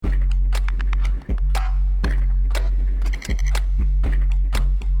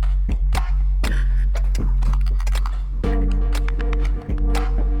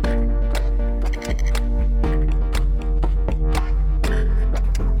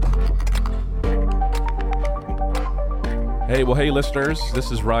Hey, listeners.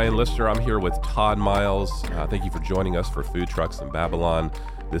 This is Ryan Lister. I'm here with Todd Miles. Thank you for joining us for Food Trucks in Babylon,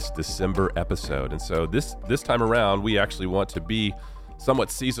 this December episode. And so this time around, we actually want to be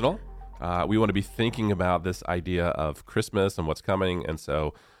somewhat seasonal. We want to be thinking about this idea of Christmas and what's coming. And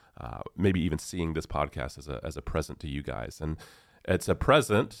so maybe even seeing this podcast as a present to you guys. And it's a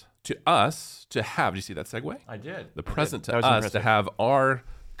present to us to have. Did you see that segue? I did. The present to us to have our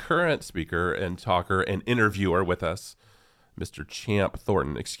current speaker and talker and interviewer with us, Mr. Champ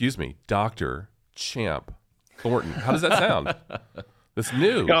Thornton. Excuse me, Dr. Champ Thornton. How does that sound? That's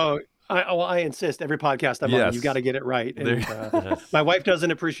new. Oh, I insist. Every podcast I'm on, you've got to get it right. And, my wife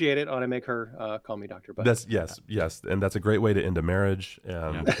doesn't appreciate it. I want to make her call me doctor. But that's yes, and that's a great way to end a marriage.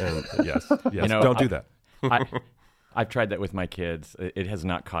 And yes, don't do that. I've tried that with my kids. It has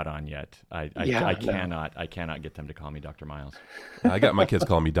not caught on yet. I cannot get them to call me Dr. Miles. I got my kids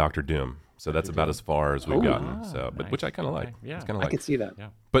calling me Dr. Doom. So that's about as far as we've gotten. So, but nice. which I kind of like. Okay. Yeah, it's kinda I can see that. Yeah.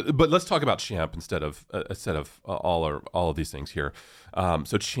 But let's talk about Champ instead of all of these things here.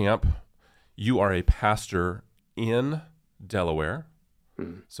 So Champ, you are a pastor in Delaware.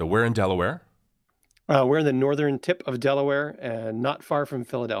 So we're in Delaware. We're in the northern tip of Delaware and not far from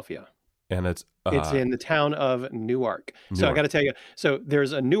Philadelphia. And it's in the town of Newark. So I got to tell you, so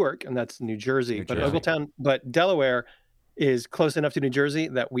there's a Newark, and that's New Jersey. But Ogletown, but Delaware is close enough to New Jersey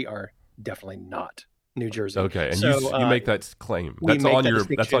that we are definitely not New Jersey. Okay, and so, you make that claim. That's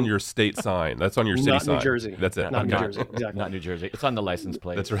on your state sign. That's on your city sign. Not New Jersey. That's it. Not New Jersey. Exactly. Not New Jersey. It's on the license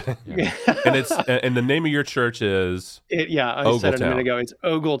plate. That's right. Yeah. and the name of your church is I said it a minute ago. It's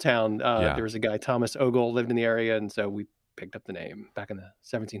Ogletown. There was a guy, Thomas Ogle, lived in the area, and so we picked up the name back in the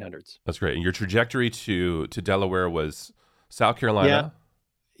 1700s. That's great. And your trajectory to Delaware was South Carolina.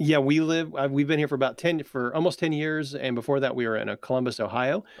 Yeah, we've been here for almost 10 years. And before that, we were in Columbus,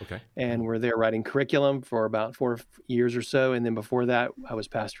 Ohio. Okay. And we're there writing curriculum for about 4 years or so. And then before that, I was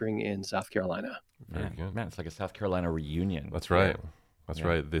pastoring in South Carolina. Very good. Man, it's like a South Carolina reunion. That's right. That's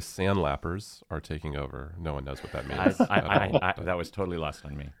right. The Sandlappers are taking over. No one knows what that means. That was totally lost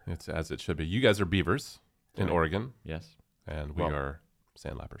on me. It's as it should be. You guys are Beavers in Oregon. Yes. And we are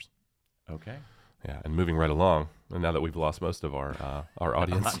Sandlappers. Okay. Yeah, and moving right along. And now that we've lost most of our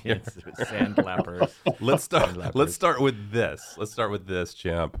audience here. Sandlappers. Let's start with this. Let's start with this,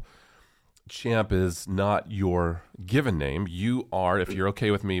 Champ. Champ is not your given name. You are, if you're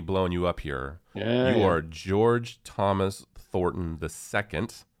okay with me blowing you up here, you are George Thomas Thornton II.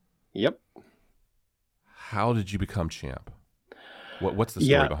 Yep. How did you become Champ? What's the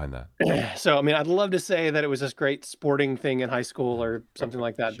story behind that? So, I mean, I'd love to say that it was this great sporting thing in high school or something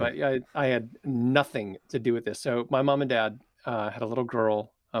like that, but I had nothing to do with this. So my mom and dad had a little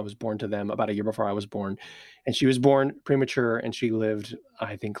girl. I was born to them about a year before I was born, and she was born premature, and she lived,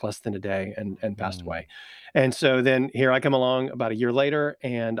 I think, less than a day and passed away. And so then here I come along about a year later,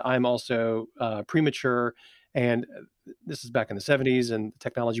 and I'm also premature. And this is back in the 70s, and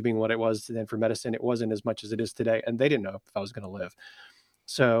technology being what it was then for medicine, it wasn't as much as it is today. And they didn't know if I was going to live.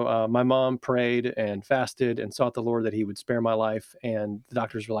 So my mom prayed and fasted and sought the Lord that he would spare my life. And the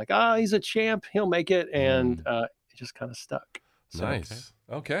doctors were like, he's a champ. He'll make it. And it just kind of stuck. So, nice.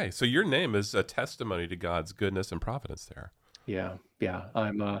 Okay. So your name is a testimony to God's goodness and providence there. Yeah.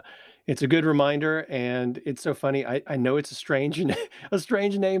 It's a good reminder, and it's so funny. I know it's a strange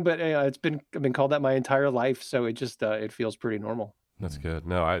name, but I've been called that my entire life, so it just it feels pretty normal. That's good.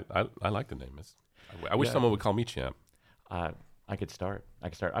 No, I like the name. I wish someone would call me Champ. I could start.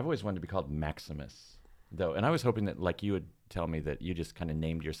 I've always wanted to be called Maximus, though, and I was hoping that like you would tell me that you just kind of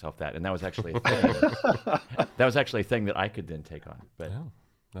named yourself that, and that was actually a thing. That was actually a thing that I could then take on. But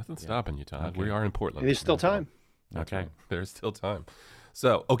nothing's stopping you, Todd. Okay. We are in Portland. There's still time. Okay, right. There's still time.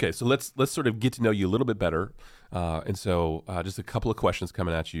 So, so let's sort of get to know you a little bit better. And so just a couple of questions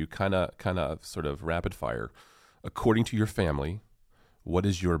coming at you, kind of sort of rapid fire. According to your family, what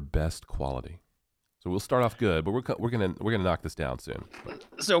is your best quality? So we'll start off good, but we're gonna knock this down soon.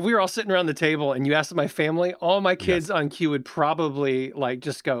 So if we were all sitting around the table and you asked my family, all my kids on cue would probably like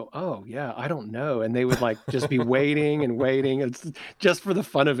just go, "Oh yeah, I don't know," and they would like just be waiting and waiting. It's just for the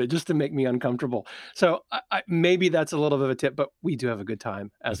fun of it, just to make me uncomfortable. So I maybe that's a little bit of a tip, but we do have a good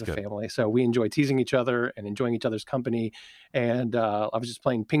time as a family. So we enjoy teasing each other and enjoying each other's company. And I was just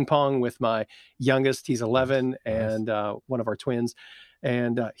playing ping pong with my youngest. He's 11, and one of our twins.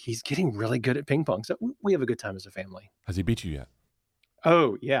 And he's getting really good at ping pong. So we have a good time as a family. Has he beat you yet?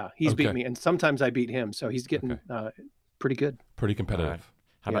 Oh, yeah. He's beat me. And sometimes I beat him. So he's getting pretty good. Pretty competitive.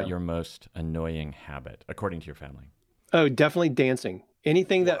 How about your most annoying habit, according to your family? Oh, definitely dancing.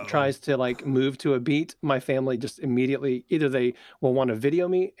 Anything that tries to like move to a beat, my family just immediately either they will want to video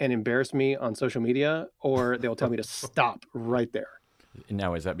me and embarrass me on social media, or they'll tell me to stop right there.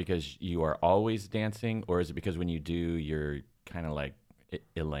 Now, is that because you are always dancing, or is it because when you do, you're kind of like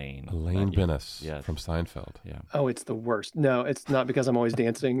Elaine Bennis Yes. from Seinfeld. Yeah. Oh, it's the worst. No, it's not because I'm always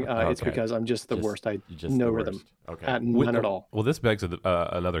dancing. It's Okay. because I'm just the worst. I Just no the rhythm. worst. Okay. None at all. Well, this begs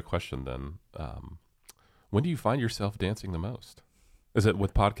another question then. When do you find yourself dancing the most? Is it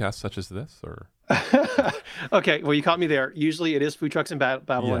with podcasts such as this, or? Okay, well, you caught me there. Usually it is Food Trucks in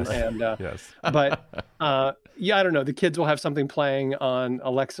Babylon. Yes. And Yes. but yeah, I don't know. The kids will have something playing on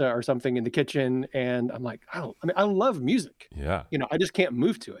Alexa or something in the kitchen, and I'm like, I love music. Yeah. I just can't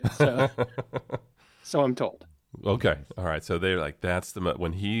move to it. So, so I'm told. Okay. All right. So they're like, that's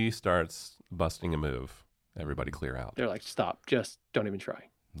when he starts busting a move, everybody clear out. They're like, stop, just don't even try.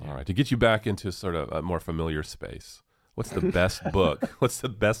 All right. To get you back into sort of a more familiar space, what's the best book? What's the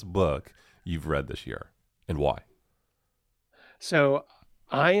best book you've read this year, and why? So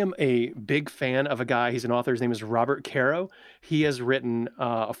I am a big fan of a guy. He's an author. His name is Robert Caro. He has written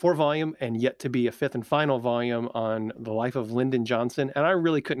a 4-volume and yet to be a 5th and final volume on the life of Lyndon Johnson. And I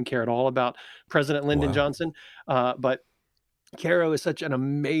really couldn't care at all about President Lyndon Johnson. But Caro is such an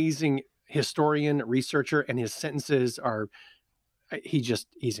amazing historian, researcher, and his sentences are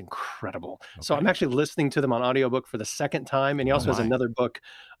he's incredible. Okay. So I'm actually listening to them on audiobook for the second time. And he also has another book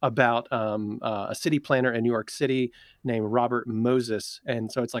about a city planner in New York City named Robert Moses. And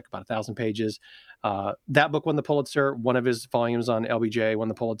so it's like about 1,000 pages. That book won the Pulitzer. One of his volumes on LBJ won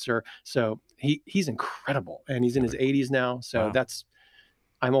the Pulitzer. So he's incredible. And he's in his 80s now. So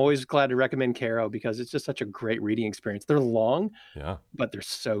I'm always glad to recommend Caro because it's just such a great reading experience. They're long, but they're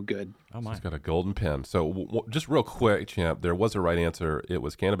so good. Oh my! He's got a golden pen. So just real quick, champ, there was a right answer. It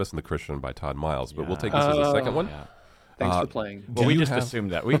was Cannabis and the Christian by Todd Miles, but we'll take this as a second one. Yeah. Thanks for playing. Well, we just assumed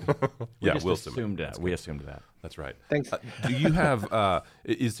that. We assumed that. We assumed that. That's right. Thanks. Do you have?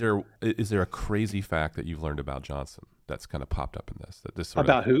 Is there a crazy fact that you've learned about Johnson that's kind of popped up in this? That this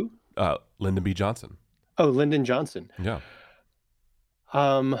about who? Lyndon B. Johnson. Oh, Lyndon Johnson. Yeah.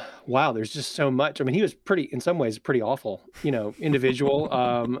 Wow, there's just so much. I mean, he was in some ways, pretty awful, individual.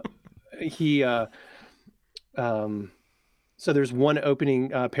 So there's one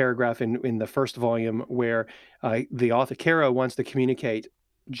opening paragraph in the first volume where the author Caro wants to communicate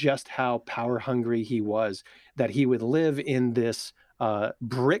just how power hungry he was, that he would live in this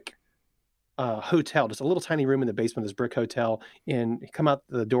brick hotel, just a little tiny room in the basement of this brick hotel, and come out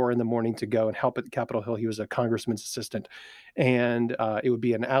the door in the morning to go and help at Capitol Hill. He was a congressman's assistant, and it would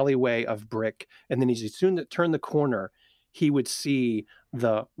be an alleyway of brick. And then as soon as turned the corner, he would see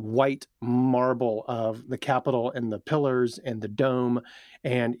the white marble of the Capitol and the pillars and the dome,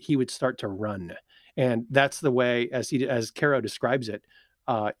 and he would start to run. And that's the way, as Caro describes it,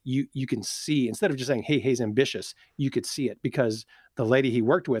 you can see, instead of just saying, hey, he's ambitious, you could see it because the lady he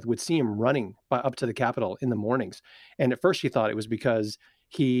worked with would see him running up to the Capitol in the mornings. And at first she thought it was because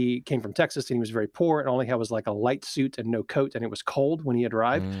he came from Texas and he was very poor and all he had was like a light suit and no coat and it was cold when he had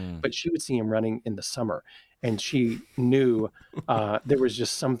arrived. But she would see him running in the summer. And she knew there was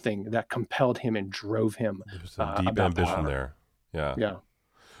just something that compelled him and drove him. There's a deep ambition there. Yeah.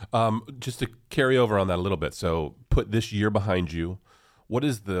 Yeah. Just to carry over on that a little bit. So put this year behind you. What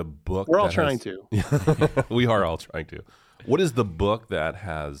is the book? We're all trying to. We are all trying to. What is the book that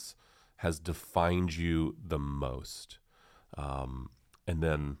has defined you the most? And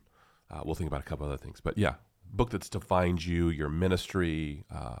then we'll think about a couple other things. But yeah, book that's defined you, your ministry,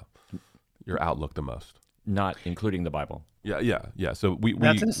 your outlook the most. Not including the Bible. Yeah. So we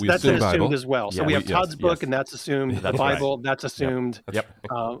that's assume Bible assumed as well. So we have Todd's book, and that's assumed. The Bible, that's assumed. Yep.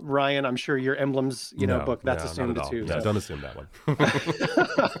 Ryan, I'm sure your emblems, book, that's assumed too. Yeah, don't assume that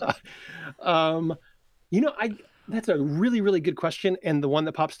one. That's a really, really good question. And the one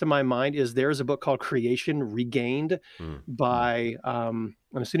that pops to my mind is there's a book called Creation Regained by, and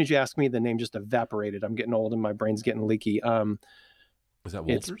as soon as you ask me, the name just evaporated. I'm getting old and my brain's getting leaky. Is that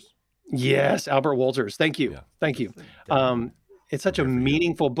Walters? Yes, Albert Walters. Thank you. Yeah. Thank you. It's such a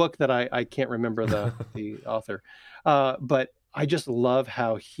meaningful book that I can't remember the author. But I just love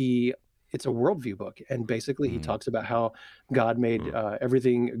how it's a worldview book. And basically he talks about how God made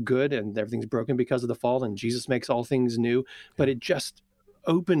everything good and everything's broken because of the fall and Jesus makes all things new. But it just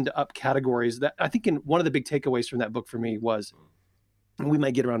opened up categories that I think one of the big takeaways from that book for me was, and we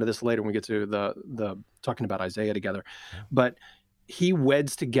might get around to this later when we get to the talking about Isaiah together, but he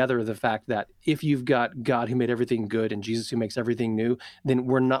weds together the fact that if you've got God who made everything good and Jesus who makes everything new, then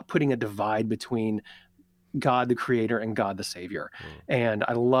we're not putting a divide between God the creator and God the savior. And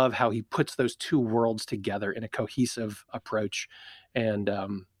I love how he puts those two worlds together in a cohesive approach. And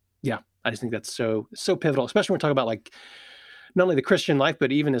yeah, I just think that's so pivotal, especially when we're talking about like not only the Christian life,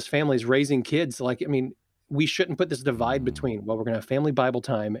 but even as families raising kids. Like, I mean, we shouldn't put this divide between, well, we're going to have family Bible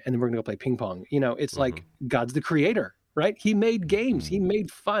time and then we're going to go play ping pong. You know, it's like God's the creator, right? He made games, he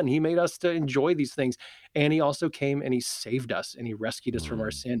made fun, he made us to enjoy these things. And he also came and he saved us and he rescued us from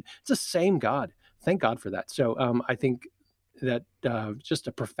our sin. It's the same God. Thank God for that. So I think that just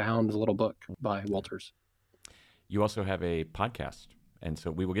a profound little book by Walters. You also have a podcast. And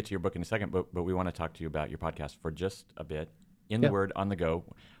so we will get to your book in a second, but we want to talk to you about your podcast for just a bit. In the Word, on the go.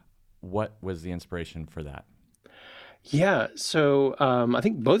 What was the inspiration for that? Yeah, so I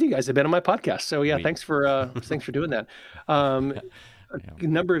think both of you guys have been on my podcast. So yeah, thanks for doing that. A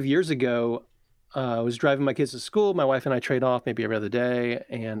number of years ago, I was driving my kids to school. My wife and I trade off maybe every other day,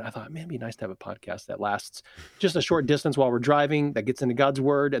 and I thought, man, it'd be nice to have a podcast that lasts just a short distance while we're driving, that gets into God's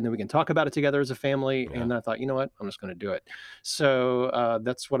Word, and then we can talk about it together as a family. Yeah. And I thought, you know what, I'm just going to do it. So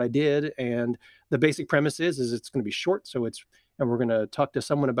that's what I did, and the basic premise is it's going to be short, and we're going to talk to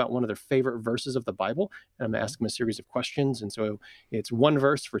someone about one of their favorite verses of the Bible. And I'm going to ask them a series of questions. And so it's one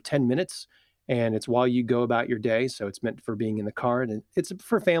verse for 10 minutes. And it's while you go about your day. So it's meant for being in the car. And it's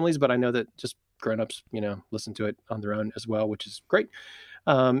for families, but I know that just grown-ups, listen to it on their own as well, which is great.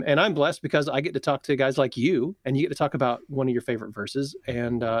 And I'm blessed because I get to talk to guys like you, and you get to talk about one of your favorite verses.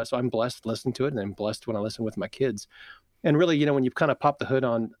 And so I'm blessed listening to it, and I'm blessed when I listen with my kids. And really, when you kind of pop the hood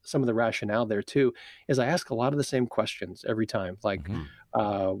on some of the rationale there too, is I ask a lot of the same questions every time. Like,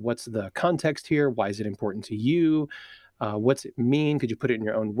 what's the context here? Why is it important to you? What's it mean? Could you put it in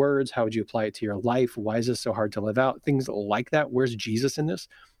your own words? How would you apply it to your life? Why is this so hard to live out? Things like that. Where's Jesus in this?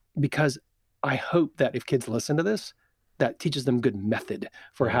 Because I hope that if kids listen to this, that teaches them good method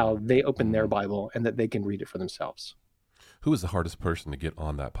for how they open their Bible and that they can read it for themselves. Who is the hardest person to get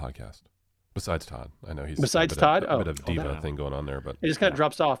on that podcast? Besides Todd. I know he's a bit of diva thing going on there, but it just kind of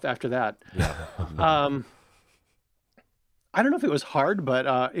drops off after that. Yeah. I don't know if it was hard,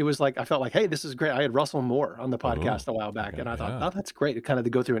 but it was like, I felt like, hey, this is great. I had Russell Moore on the podcast a while back, and I thought, oh, that's great. It kind of to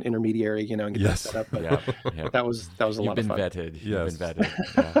go through an intermediary, and get that set up. But that was a lot of fun. Vetted. You've been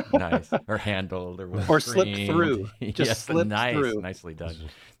vetted. Yeah, nice. Or handled or slipped through. Just slipped through. Nicely done.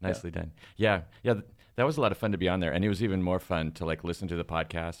 Nicely done. Yeah. That was a lot of fun to be on there. And it was even more fun to listen to the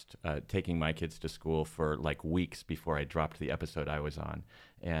podcast, taking my kids to school for weeks before I dropped the episode I was on.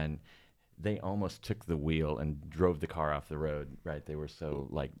 And they almost took the wheel and drove the car off the road, right? They were so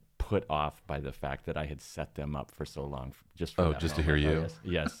put off by the fact that I had set them up for so long just for to hear you.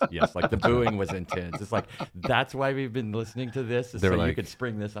 Yes. The booing was intense. It's that's why we've been listening to this, is so you could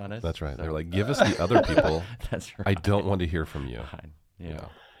spring this on us. That's right. So, they're give us the other people. That's right. I don't want to hear from you. Yeah.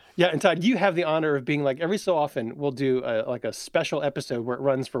 Yeah, and Todd, you have the honor of being every so often we'll do a special episode where it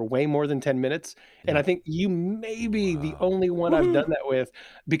runs for way more than 10 minutes. And I think you may be the only one I've done that with,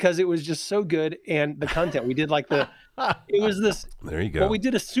 because it was just so good. And the content, we did it was this. There you go. Well, we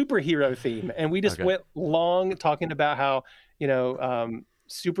did a superhero theme, and we just went long talking about how,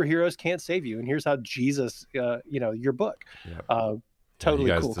 superheroes can't save you. And here's how Jesus, your book. Yeah.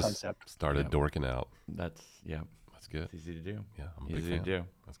 Totally cool concept. Started dorking out. That's good. It's easy to do. Yeah, I'm a big fan. To do.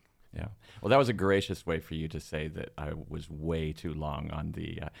 Yeah. Well, that was a gracious way for you to say that I was way too long on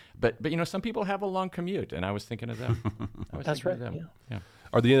the. But some people have a long commute, and I was thinking of them. That's right. Yeah.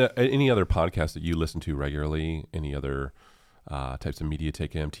 Are there any other podcasts that you listen to regularly? Any other types of media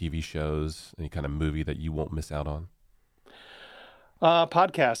take-in, TV shows, any kind of movie that you won't miss out on?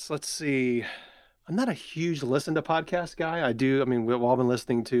 Podcasts. Let's see. I'm not a huge listen to podcast guy. We've all been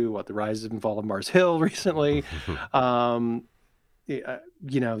listening to The Rise and Fall of Mars Hill recently.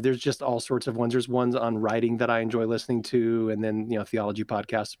 There's just all sorts of ones. There's ones on writing that I enjoy listening to, and then, theology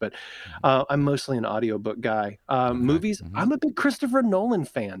podcasts, but I'm mostly an audiobook guy. Movies, I'm a big Christopher Nolan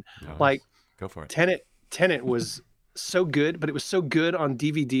fan. Nice. Go for it. Tenet was so good, but it was so good on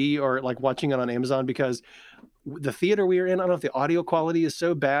DVD or watching it on Amazon, because the theater we were in, I don't know if the audio quality is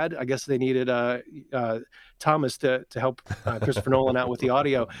so bad. I guess they needed Thomas to help Christopher Nolan out with the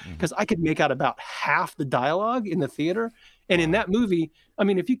audio, because I could make out about half the dialogue in the theater. And in that movie,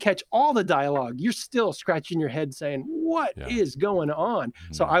 if you catch all the dialogue, you're still scratching your head saying, what is going on?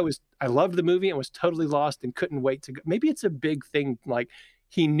 So I loved the movie and was totally lost and couldn't wait to go. Maybe it's a big thing.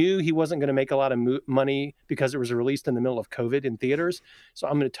 He knew he wasn't going to make a lot of money because it was released in the middle of COVID in theaters. So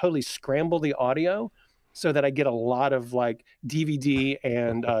I'm going to totally scramble the audio so that I get a lot of DVD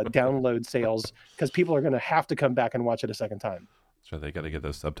and download sales, because people are going to have to come back and watch it a second time. So they got to get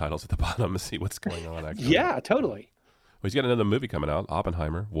those subtitles at the bottom to see what's going on. Actually. Yeah, totally. Well, he's got another movie coming out,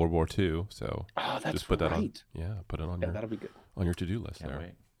 Oppenheimer, World War II. So that's just put that right. Put it on. That'll be good on your to-do list. Can't there.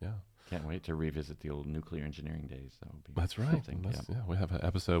 Wait. Yeah. Can't wait to revisit the old nuclear engineering days. That would be That's right. something. Yeah, we have an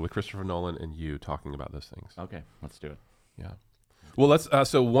episode with Christopher Nolan and you talking about those things. Okay, let's do it. Yeah. Well, let's.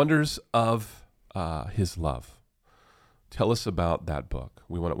 So, Wonders of His Love. Tell us about that book.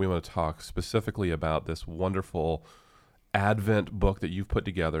 We want to talk specifically about this wonderful Advent book that you've put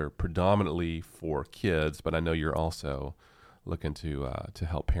together, predominantly for kids, but I know you're also looking to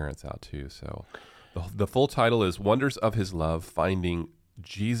help parents out too. So, the full title is Wonders of His Love: Finding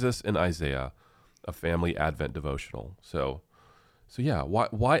Jesus in Isaiah, a family Advent devotional. So yeah,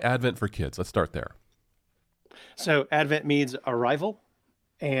 why Advent for kids? Let's start there. So Advent means arrival.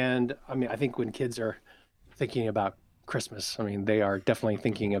 And I mean, I think when kids are thinking about Christmas, I mean, they are definitely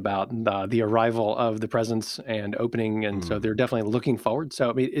thinking about the arrival of the presents and opening. And so they're definitely looking forward. So,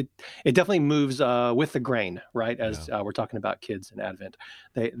 I mean, it definitely moves with the grain, right? As we're talking about kids in Advent,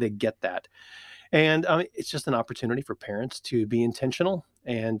 they get that. And it's just an opportunity for parents to be intentional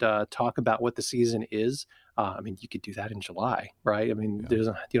and talk about what the season is. I mean, you could do that in July, right? I mean, you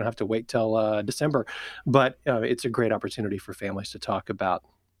don't have to wait till December, but it's a great opportunity for families to talk about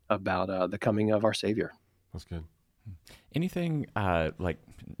the coming of our Savior. That's good. Anything like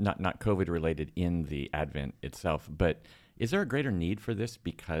not COVID related in the Advent itself, but is there a greater need for this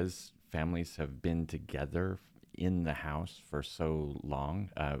because families have been together in the house for so long?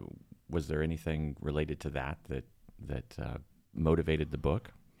 Was there anything related to that motivated the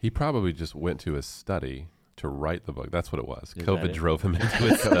book? He probably just went to a study to write the book. That's what it was. Is COVID that it? drove him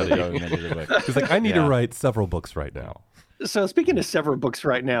into a study. He's like, I need to write several books right now. So speaking of several books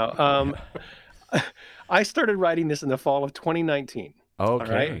right now, I started writing this in the fall of 2019.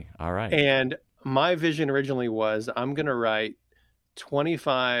 Okay. All right. And my vision originally was I'm going to write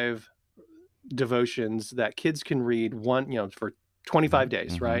 25 devotions that kids can read for 25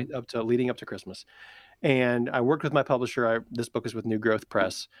 days, right? Leading up to Christmas. And I worked with my publisher. This book is with New Growth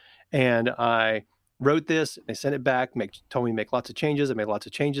Press. And I wrote this. They sent it back, told me to make lots of changes. I made lots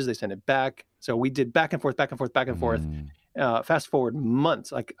of changes. They sent it back. So we did back and forth. Fast forward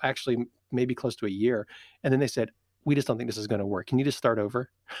months, like actually maybe close to a year. And then they said, we just don't think this is going to work. Can you just start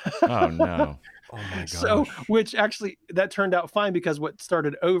over? Oh, no. Oh, my gosh. So, which actually, that turned out fine because what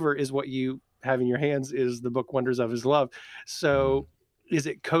started over is what you have in your hands is the book Wonders of His Love. So is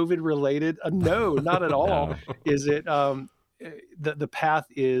it COVID related? No, not at all. No. Is it, the path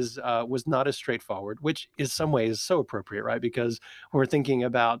was not as straightforward, which is some ways so appropriate, right? Because we're thinking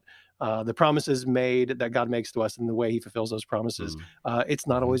about the promises made that God makes to us and the way he fulfills those promises. It's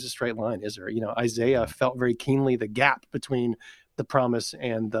not always a straight line, is there? Isaiah felt very keenly the gap between the promise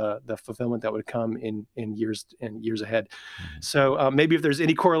and the fulfillment that would come in years ahead. So maybe if there's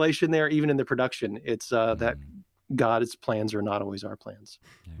any correlation there, even in the production, it's that God's plans are not always our plans.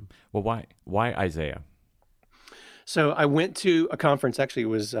 Well, why Isaiah? So I went to a conference, actually it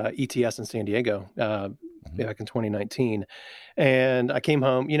was ETS in San Diego back in 2019. And I came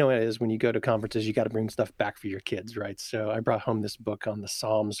home, it is when you go to conferences, you got to bring stuff back for your kids, right? So I brought home this book on the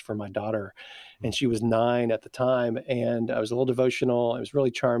Psalms for my daughter, and she was 9 at the time. And I was a little devotional. It was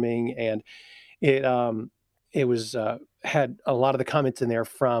really charming. And it was had a lot of the comments in there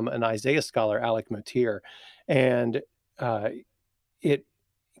from an Isaiah scholar, Alec Motir. And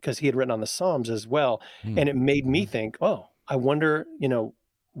because he had written on the Psalms as well. And it made me think, I wonder,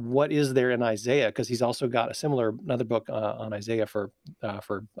 what is there in Isaiah? Because he's also got another book on Isaiah for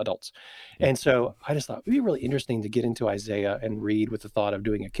adults. And so I just thought it'd be really interesting to get into Isaiah and read with the thought of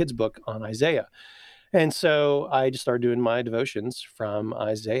doing a kid's book on Isaiah. And so I just started doing my devotions from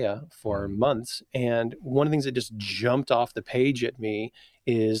Isaiah for months. And one of the things that just jumped off the page at me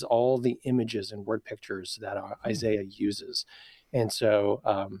is all the images and word pictures that Isaiah uses. And so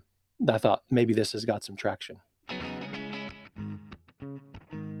I thought maybe this has got some traction.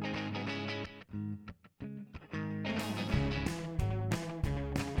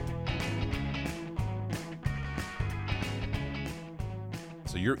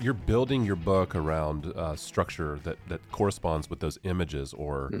 So you're building your book around structure that corresponds with those images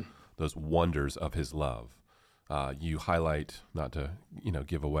or those wonders of his love. You highlight, not to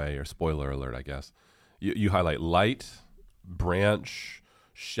give away or spoiler alert, I guess. You highlight light, branch,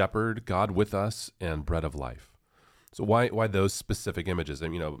 shepherd, God with us, and bread of life. So why those specific images?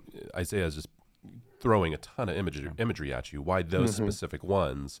 And Isaiah is just throwing a ton of imagery at you. Why those specific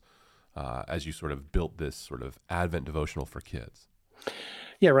ones as you sort of built this sort of Advent devotional for kids?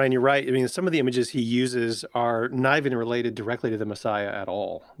 Yeah, Ryan, you're right. I mean, some of the images he uses are not even related directly to the Messiah at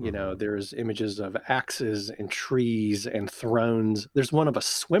all. There's images of axes and trees and thrones. There's one of a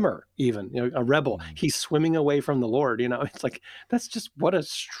swimmer, even, a rebel. He's swimming away from the Lord. It's like, that's just what a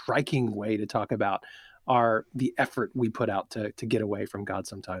striking way to talk about are the effort we put out to get away from God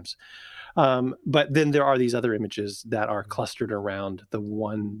sometimes. But then there are these other images that are clustered around the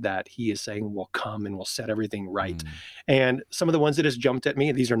one that he is saying will come and will set everything right. And some of the ones that has jumped at me,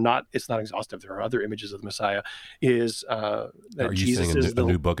 and these are not, it's not exhaustive, there are other images of the Messiah, is that Are you Jesus saying is a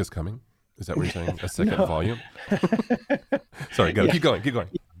new book is coming? Is that what you're saying? A second volume? Sorry, go. Yeah. Keep going.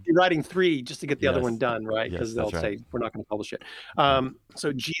 You're writing 3 just to get the other Yes. one done, right? Yes, Because they'll that's right. say we're not going to publish it.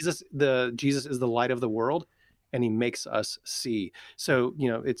 So Jesus is the light of the world, and he makes us see. So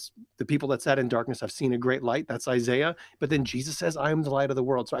it's the people that sat in darkness have seen a great light. That's Isaiah. But then Jesus says, "I am the light of the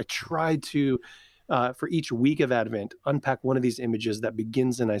world." So I tried to, for each week of Advent, unpack one of these images that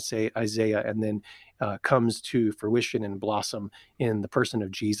begins in Isaiah and then comes to fruition and blossom in the person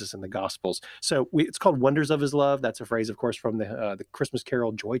of Jesus in the Gospels. So it's called Wonders of His Love. That's a phrase, of course, from the Christmas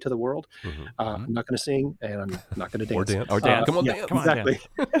carol, Joy to the World. I'm not going to sing, and I'm not going to dance. Or dance. Come on, dance. Come on, Exactly.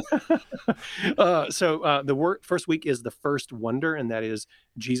 So the first week is the first wonder, and that is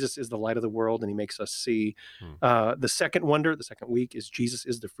Jesus is the light of the world, and he makes us see. The second wonder, the second week, is Jesus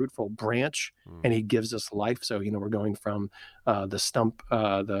is the fruitful branch, and he gives us life. So we're going from the stump,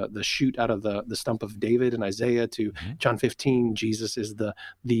 the shoot out of the stump of David and Isaiah to John 15. Jesus is the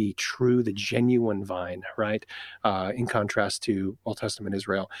genuine vine, right? In contrast to Old Testament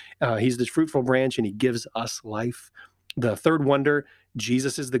Israel, he's the fruitful branch, and he gives us life. The third wonder,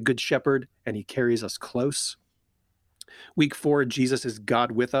 Jesus is the good shepherd, and he carries us close. Week 4, Jesus is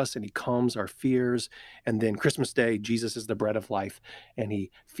God with us, and he calms our fears. And then Christmas Day, Jesus is the bread of life, and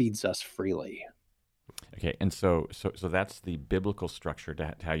he feeds us freely. Okay, and so that's the biblical structure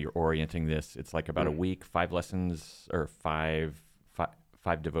to how you're orienting this. It's like about a week, 5 lessons or five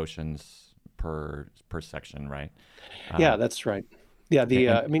devotions per section, right? Yeah, that's right. Yeah,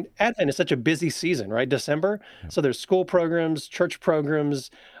 I mean, Advent is such a busy season, right? December. So there's school programs, church programs,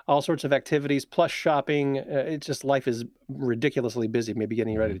 all sorts of activities, plus shopping. It's just, life is ridiculously busy, maybe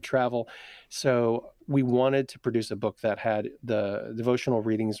getting ready to travel. So we wanted to produce a book that had the devotional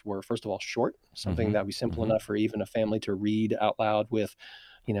readings were, first of all, short, something that would be simple enough for even a family to read out loud with,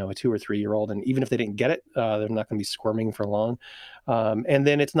 a 2 or 3 year old. And even if they didn't get it, they're not going to be squirming for long. And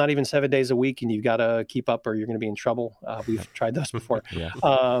then it's not even 7 days a week, and you've got to keep up or you're going to be in trouble. We've tried those before.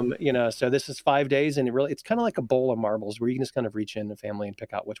 So this is 5 days, and it's kind of like a bowl of marbles where you can just kind of reach in the family and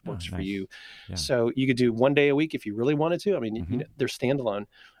pick out which works for you. Yeah. So you could do 1 day a week if you really wanted to. I mean, they're standalone.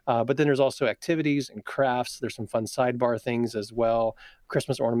 But then there's also activities and crafts. There's some fun sidebar things as well.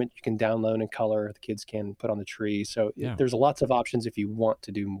 Christmas ornament you can download and color. The kids can put on the tree. So there's lots of options if you want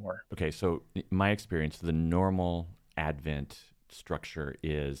to do more. Okay, so my experience, the normal Advent structure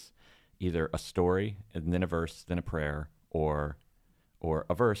is either a story and then a verse, then a prayer, or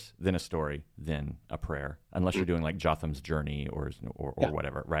a verse, then a story, then a prayer, unless you're doing like Jotham's Journey or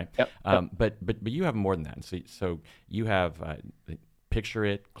whatever, right? But you have more than that. So you have Picture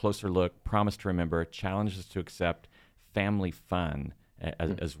It, Closer Look, Promise to Remember, Challenges to Accept, Family Fun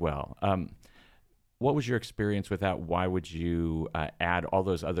as well. What was your experience with that? Why would you add all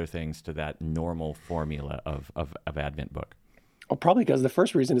those other things to that normal formula of Advent book? Well, probably because the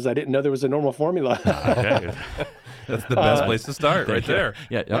first reason is I didn't know there was a normal formula. Okay. That's the best place to start, right there.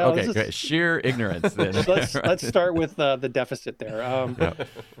 Yeah. Okay. Great. Sheer ignorance. Then. Let's start with the deficit there.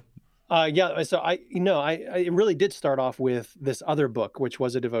 So I really did start off with this other book, which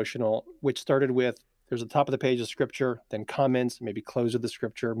was a devotional, which started with, there's the top of the page of scripture, then comments, maybe close of the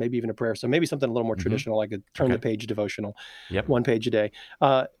scripture, maybe even a prayer. So maybe something a little more traditional, like a turn the page devotional, 1 page a day.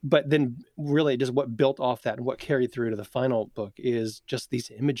 But then really just what built off that and what carried through to the final book is just these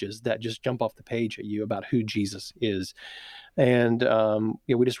images that just jump off the page at you about who Jesus is. And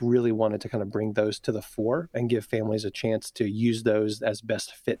we just really wanted to kind of bring those to the fore and give families a chance to use those as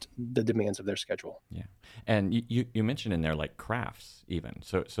best fit the demands of their schedule. Yeah. And you mentioned in there like crafts even.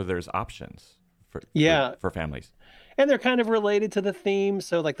 So there's options for families. And they're kind of related to the theme.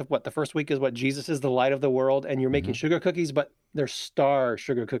 So like the first week is what Jesus is the light of the world, and you're making sugar cookies, but they're star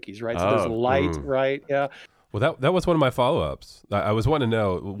sugar cookies, right? So there's light, right? Yeah. Well, that was one of my follow-ups. I was wanting to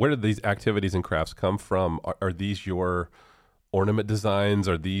know, where did these activities and crafts come from? Are these your ornament designs?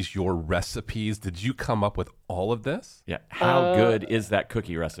 Are these your recipes? Did you come up with all of this? Yeah. How good is that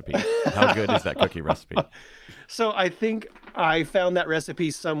cookie recipe? How good is that cookie recipe? So I think I found that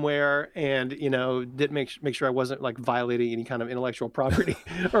recipe somewhere, and did make sure I wasn't like violating any kind of intellectual property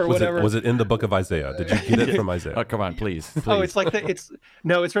or whatever. Was it in the book of Isaiah? Did you get it from Isaiah? Oh, come on, please. Oh, it's like it's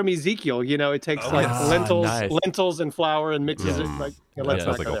from Ezekiel. It takes lentils and flour and mixes it like. That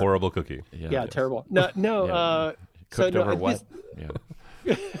sounds like a horrible cookie. Yeah, terrible. No. Cooked over what?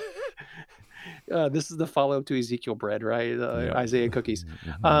 This is the follow-up to Ezekiel bread, right? Isaiah cookies.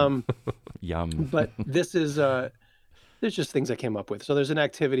 Yum. But this is there's just things I came up with. So there's an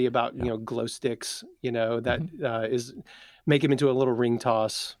activity about glow sticks, that is make them into a little ring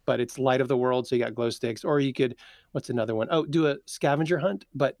toss, but it's light of the world, so you got glow sticks. Or you could, what's another one? Oh, do a scavenger hunt,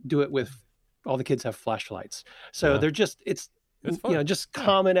 but do it with all the kids have flashlights. So they're just it's fun. just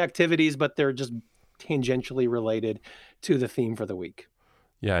common activities, but they're just tangentially related to the theme for the week.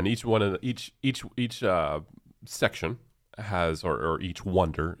 Yeah, and each one of each section has, or each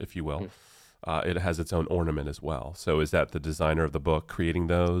wonder, if you will, it has its own ornament as well. So is that the designer of the book creating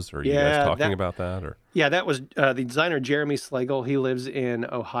those, or are you guys talking about that? Or that was the designer Jeremy Slagle. He lives in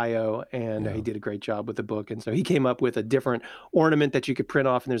Ohio, and he did a great job with the book. And so he came up with a different ornament that you could print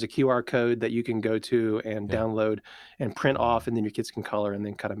off, and there's a QR code that you can go to and download and print off, and then your kids can color and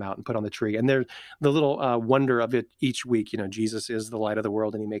then cut them out and put on the tree. And there's the little wonder of it each week. Jesus is the light of the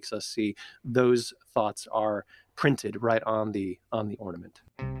world, and he makes us see. Those thoughts are printed right on the ornament.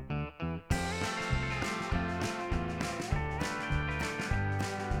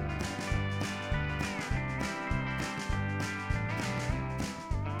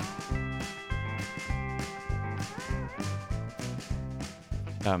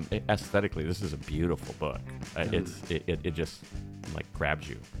 Aesthetically, this is a beautiful book. It just like grabs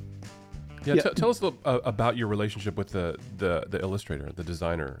you. Yeah, tell us a little, about your relationship with the illustrator, the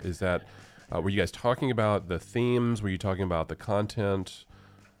designer. Is that were you guys talking about the themes? Were you talking about the content?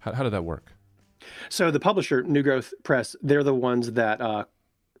 How did that work? So the publisher, New Growth Press, they're the ones that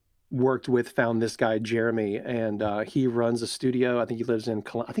found this guy Jeremy, and he runs a studio. I think he lives in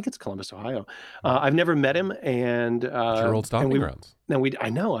it's Columbus, Ohio. I've never met him, and it's your old stomping grounds. I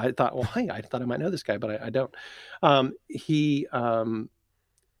know. I thought, I thought I might know this guy, but I don't.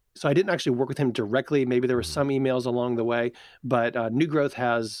 So I didn't actually work with him directly. Maybe there were some emails along the way, but New Growth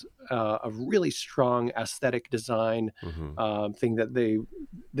has a really strong aesthetic design thing that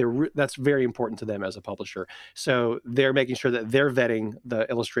that's very important to them as a publisher. So they're making sure that they're vetting the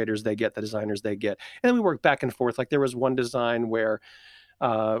illustrators they get, the designers they get, and then we work back and forth. Like there was one design where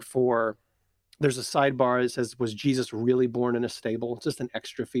there's a sidebar that says, was Jesus really born in a stable? It's just an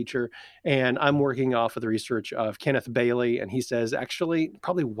extra feature. And I'm working off of the research of Kenneth Bailey. And he says, actually,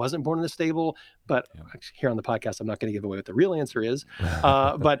 probably wasn't born in a stable. But here on the podcast, I'm not going to give away what the real answer is.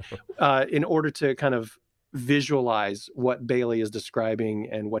 But in order to kind of visualize what Bailey is describing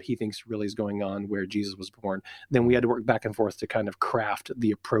and what he thinks really is going on where Jesus was born, then we had to work back and forth to kind of craft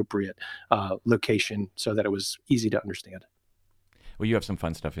the appropriate location so that it was easy to understand. Well, you have some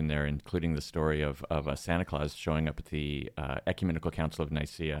fun stuff in there, including the story of Santa Claus showing up at the Ecumenical Council of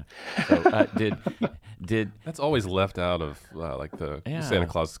Nicaea. So, did that's always left out of like the Santa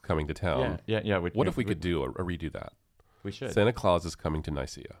Claus coming to town? Yeah. What if we could do a redo that? We should. Santa Claus is coming to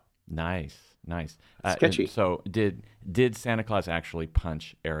Nicaea. Nice. Sketchy. So, did Santa Claus actually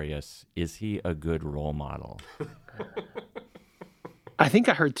punch Arius? Is he a good role model? I think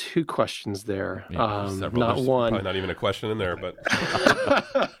I heard two questions there, not There's one. Probably not even a question in there, but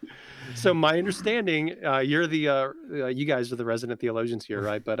So my understanding, you're you guys are the resident theologians here,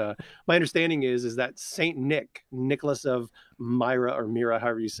 right? But my understanding is that Saint Nicholas of Myra or Mira,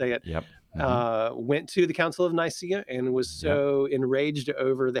 however you say it, went to the Council of Nicaea and was so enraged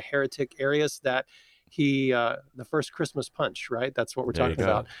over the heretic Arius that he the first Christmas punch, right? That's what we're talking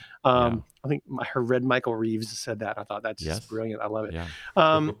about. I think I read Michael Reeves said that. I thought that's just brilliant. I love it.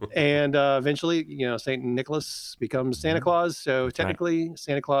 And eventually, Saint Nicholas becomes Santa Claus. So technically,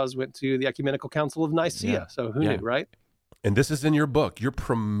 Santa Claus went to the Ecumenical Council of Nicaea. So who knew, right? And this is in your book. You're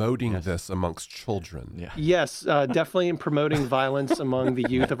promoting this amongst children. Yeah. Yes, definitely in promoting violence among the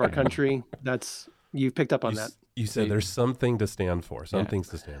youth of our country. You've picked up on that. You said there's something to stand for. Some things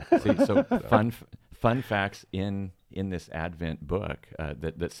to stand for. See, so fun facts in this Advent book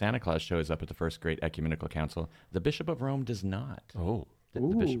that Santa Claus shows up at the first Great Ecumenical Council. The Bishop of Rome does not. Oh. The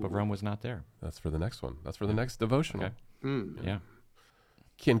Bishop of Rome was not there. That's for the next one. That's for the next devotional. Okay. Yeah.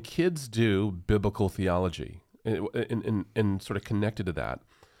 Can kids do biblical theology? And sort of connected to that,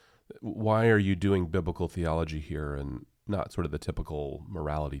 why are you doing biblical theology here and not sort of the typical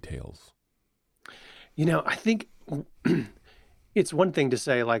morality tales? I think it's one thing to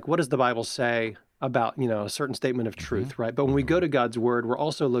say, like, what does the Bible say about, a certain statement of truth, right? But when we go to God's word, we're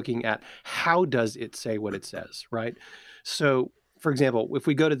also looking at how does it say what it says, right? So, for example, if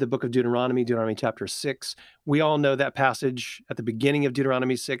we go to the book of Deuteronomy chapter 6, we all know that passage at the beginning of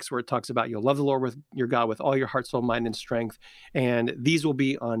Deuteronomy 6 where it talks about you'll love the Lord with your God with all your heart, soul, mind, and strength. And these will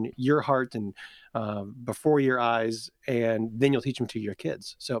be on your heart and before your eyes, and then you'll teach them to your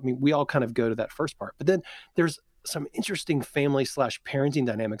kids. So, we all kind of go to that first part. But then there's some interesting family/parenting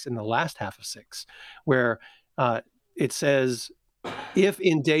dynamics in the last half of 6 where it says, if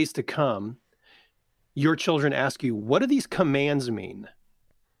in days to come, your children ask you, what do these commands mean?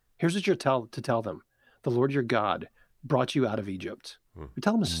 Here's what you're to tell them. The Lord your God brought you out of Egypt. You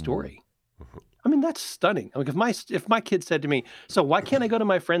tell them a story. I mean, that's stunning. Like if my kid said to me, so why can't I go to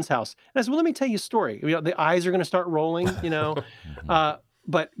my friend's house? And I said, well, let me tell you a story. You know, the eyes are going to start rolling,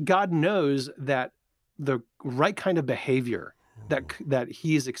 but God knows that the right kind of behavior that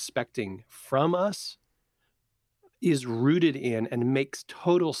he is expecting from us is rooted in and makes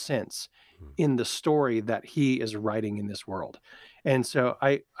total sense in the story that he is writing in this world. And so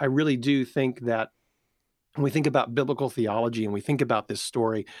I really do think that when we think about biblical theology and we think about this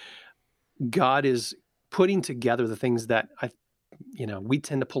story, God is putting together the things that we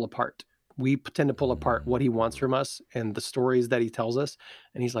tend to pull apart. We tend to pull apart what he wants from us and the stories that he tells us.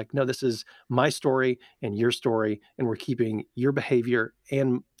 And he's like, no, this is my story and your story. And we're keeping your behavior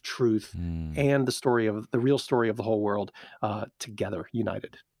and truth and the real story of the whole world together,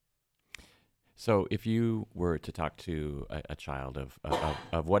 united. So if you were to talk to a child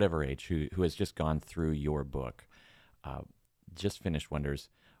of whatever age who has just gone through your book, just finished Wonders,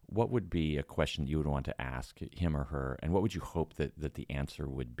 what would be a question you would want to ask him or her, and what would you hope that the answer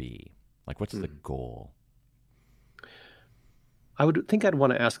would be? Like, what's the goal? I would think I'd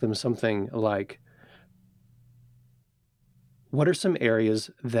want to ask them something like, what are some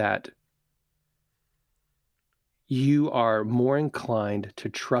areas that you are more inclined to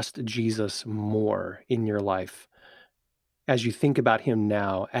trust Jesus more in your life as you think about him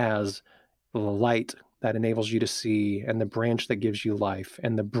now as the light that enables you to see, and the branch that gives you life,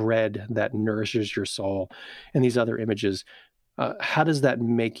 and the bread that nourishes your soul, and these other images? How does that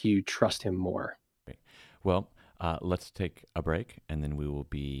make you trust him more? Well, let's take a break, and then we will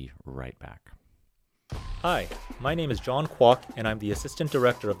be right back. Hi, my name is John Kwok, and I'm the Assistant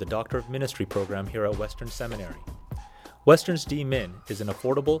Director of the Doctor of Ministry program here at Western Seminary. Western's D-Min is an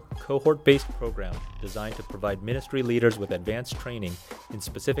affordable, cohort-based program designed to provide ministry leaders with advanced training in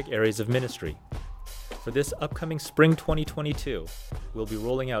specific areas of ministry. For this upcoming spring 2022, we'll be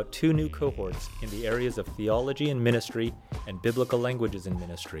rolling out 2 new cohorts in the areas of theology and ministry and biblical languages in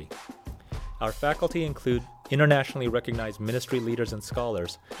ministry. Our faculty include internationally recognized ministry leaders and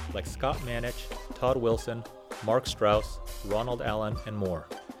scholars like Scott Manich, Todd Wilson, Mark Strauss, Ronald Allen, and more.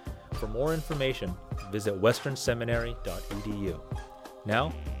 For more information, visit westernseminary.edu.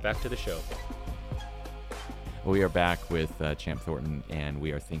 Now, back to the show. We are back with Champ Thornton, and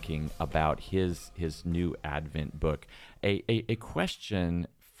we are thinking about his new Advent book. A question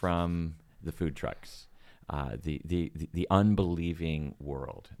from the food trucks, the unbelieving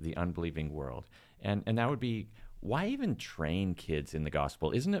world, and that would be, why even train kids in the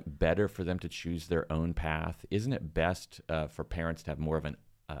gospel? Isn't it better for them to choose their own path? Isn't it best for parents to have more of a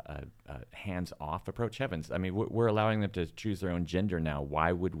hands-off approach? Heavens, I mean, we're allowing them to choose their own gender now.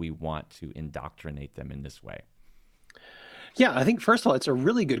 Why would we want to indoctrinate them in this way? Yeah, I think first of all, it's a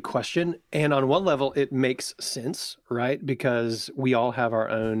really good question. And on one level, it makes sense, right? Because we all have our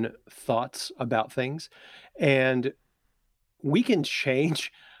own thoughts about things. And we can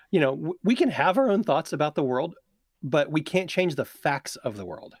change, we can have our own thoughts about the world, but we can't change the facts of the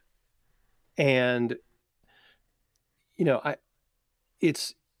world. And,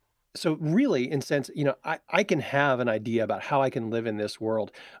 it's so really, in sense, I can have an idea about how I can live in this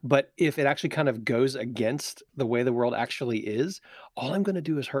world, but if it actually kind of goes against the way the world actually is, all I'm going to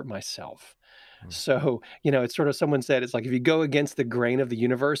do is hurt myself. So, it's sort of, someone said, it's like, if you go against the grain of the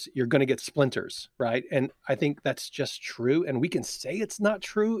universe, you're going to get splinters, right? And I think that's just true. And we can say it's not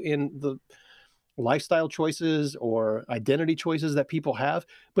true in the lifestyle choices or identity choices that people have.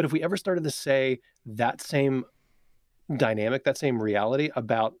 But if we ever started to say that same dynamic, that same reality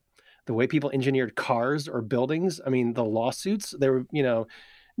about the way people engineered cars or buildings, I mean, the lawsuits, they were,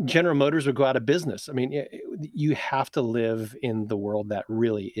 General Motors would go out of business. I mean, you have to live in the world that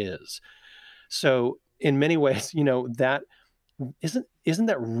really is. So in many ways, that isn't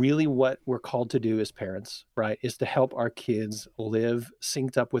that really what we're called to do as parents, right? Is to help our kids live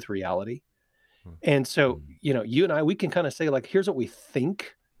synced up with reality. And so, you and I, we can kind of say, like, here's what we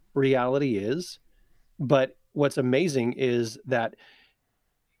think reality is. But what's amazing is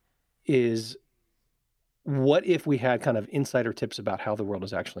what if we had kind of insider tips about how the world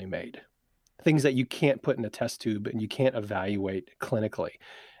is actually made? Things that you can't put in a test tube and you can't evaluate clinically.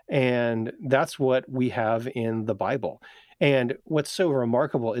 And that's what we have in the Bible. And what's so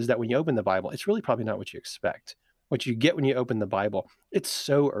remarkable is that when you open the Bible, it's really probably not what you expect. What you get when you open the Bible, it's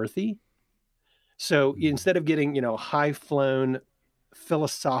so earthy. So instead of getting, high-flown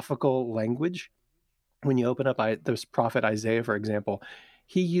philosophical language, when you open up this prophet Isaiah, for example,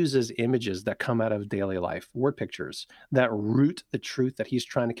 he uses images that come out of daily life, word pictures that root the truth that he's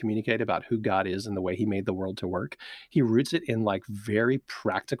trying to communicate about who God is and the way he made the world to work. He roots it in like very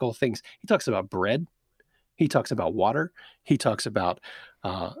practical things. He talks about bread. He talks about water. He talks about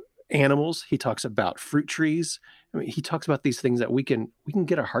animals. He talks about fruit trees. I mean, he talks about these things that we can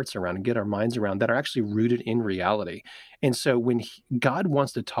get our hearts around and get our minds around that are actually rooted in reality. And so when God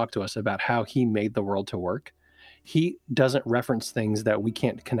wants to talk to us about how he made the world to work, he doesn't reference things that we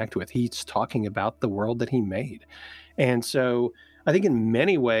can't connect with. He's talking about the world that he made. And so I think in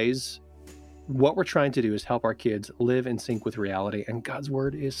many ways, what we're trying to do is help our kids live in sync with reality. And God's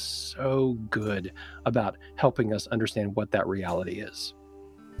word is so good about helping us understand what that reality is.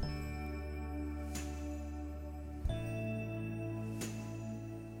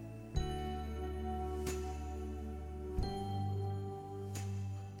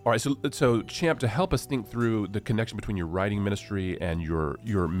 All right, so Champ, to help us think through the connection between your writing ministry and your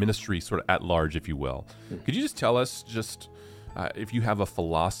ministry sort of at large, if you will, could you just tell us if you have a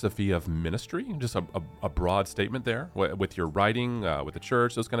philosophy of ministry, just a broad statement there with your writing, with the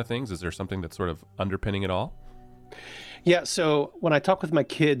church, those kind of things? Is there something that's sort of underpinning it all? Yeah, so when I talk with my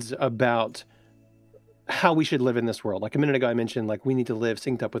kids about how we should live in this world. Like a minute ago, I mentioned like we need to live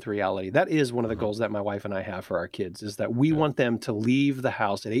synced up with reality. That is one of the goals that my wife and I have for our kids, is that we want them to leave the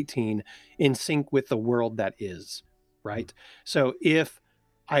house at 18 in sync with the world that is, right? So if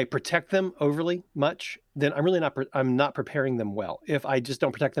I protect them overly much, then I'm not preparing them well. If I just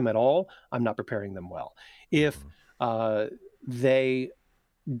don't protect them at all, I'm not preparing them well. If they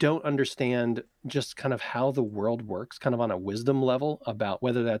don't understand just kind of how the world works, kind of on a wisdom level, about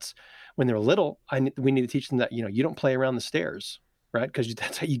whether that's when they're little, we need to teach them that, you don't play around the stairs, right? Because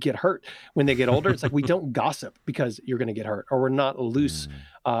that's how you get hurt. When they get older, it's like we don't gossip because you're going to get hurt, or we're not loose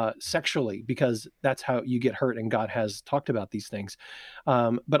sexually because that's how you get hurt. And God has talked about these things.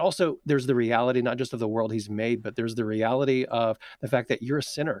 But also there's the reality, not just of the world he's made, but there's the reality of the fact that you're a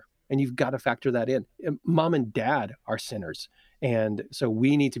sinner, and you've got to factor that in. Mom and dad are sinners. And so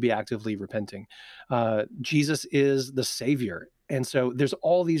we need to be actively repenting. Jesus is the Savior. And so there's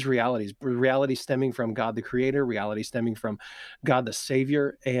all these realities stemming from God the Creator, reality stemming from God the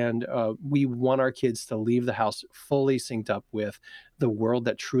Savior. And we want our kids to leave the house fully synced up with the world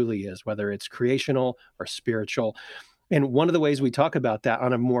that truly is, whether it's creational or spiritual. And one of the ways we talk about that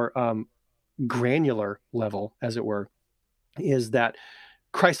on a more granular level, as it were, is that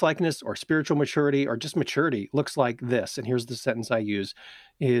Christ-likeness or spiritual maturity or just maturity looks like this. And here's the sentence I use,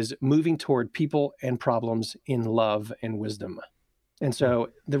 is moving toward people and problems in love and wisdom. And so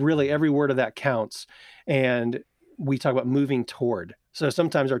really every word of that counts. And we talk about moving toward. So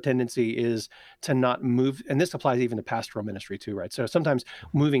sometimes our tendency is to not move, and this applies even to pastoral ministry too, right? So sometimes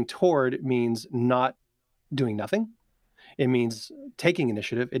moving toward means not doing nothing. It means taking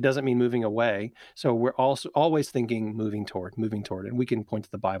initiative. It doesn't mean moving away. So we're also always thinking moving toward. And we can point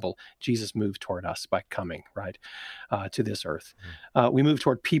to the Bible. Jesus moved toward us by coming, right, to this earth. We move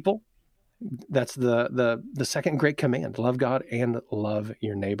toward people. That's the second great command: love God and love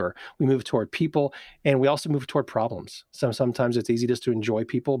your neighbor. We move toward people, and we also move toward problems. So sometimes it's easy just to enjoy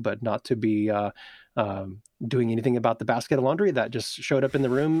people, but not to be doing anything about the basket of laundry that just showed up in the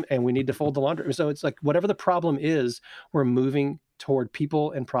room, and we need to fold the laundry. So it's like whatever the problem is, we're moving toward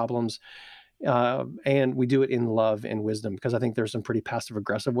people and problems. And we do it in love and wisdom, because I think there's some pretty passive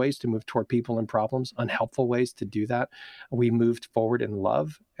aggressive ways to move toward people and problems, unhelpful ways to do that. We moved forward in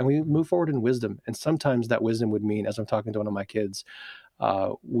love, and we move forward in wisdom. And sometimes that wisdom would mean, as I'm talking to one of my kids,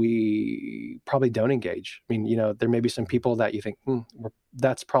 we probably don't engage. I mean, there may be some people that you think,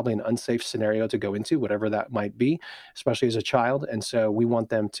 that's probably an unsafe scenario to go into, whatever that might be, especially as a child. And so we want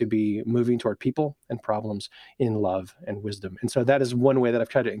them to be moving toward people and problems in love and wisdom. And so that is one way that I've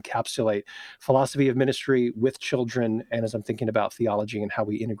tried to encapsulate philosophy of ministry with children. And as I'm thinking about theology and how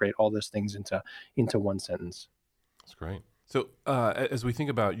we integrate all those things into one sentence. That's great. So as we think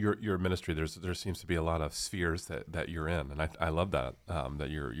about your ministry, there seems to be a lot of spheres that you're in, and I love that that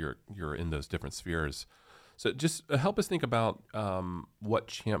you're in those different spheres. So just help us think about what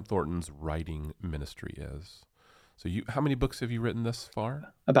Champ Thornton's writing ministry is. So how many books have you written thus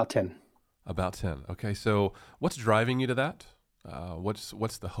far? About 10. About 10. Okay. So what's driving you to that?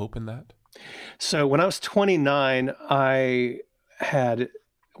 What's the hope in that? So when I was 29, I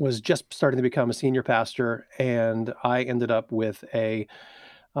was just starting to become a senior pastor, and I ended up with a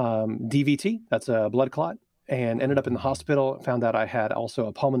DVT, that's a blood clot, and ended up in the hospital. Found out I had also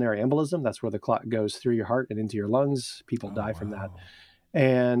a pulmonary embolism. That's where the clot goes through your heart and into your lungs. People die from that.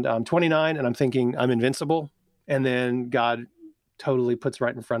 And I'm 29, and I'm thinking I'm invincible. And then God totally puts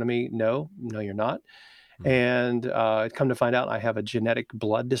right in front of me, no, you're not. And come to find out, I have a genetic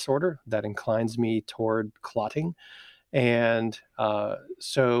blood disorder that inclines me toward clotting. And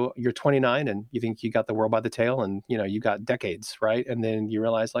so you're 29 and you think you got the world by the tail, and you got decades, right? And then you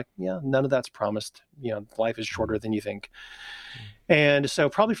realize, like, yeah, none of that's promised. Life is shorter than you think. And so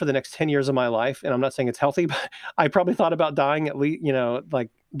probably for the next 10 years of my life, and I'm not saying it's healthy, but I probably thought about dying at least, like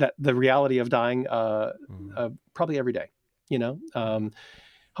that, the reality of dying probably every day.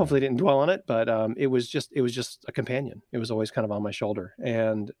 Hopefully I didn't dwell on it, but it was just a companion. It was always kind of on my shoulder.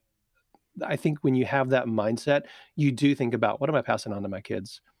 And I think when you have that mindset, you do think about, what am I passing on to my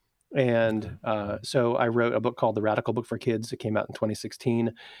kids? And so I wrote a book called The Radical Book for Kids. It came out in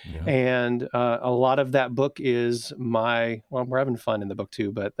 2016. Yeah. And a lot of that book is we're having fun in the book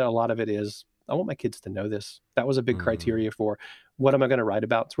too, but a lot of it is, I want my kids to know this. That was a big criteria for what am I going to write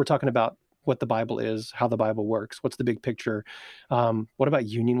about? So we're talking about what the Bible is, how the Bible works, what's the big picture? What about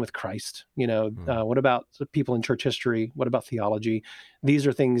union with Christ? What about people in church history? What about theology? These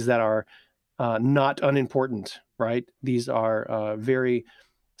are things that are not unimportant, right? These are very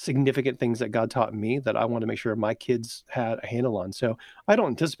significant things that God taught me that I want to make sure my kids had a handle on. So I don't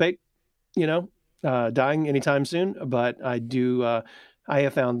anticipate, dying anytime soon, but I do. I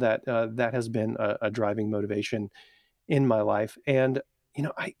have found that that has been a driving motivation in my life. And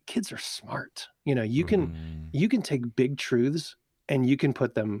kids are smart. You can take big truths and you can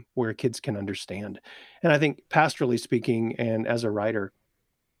put them where kids can understand. And I think, pastorally speaking, and as a writer,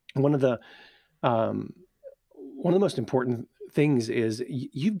 one of the most important things is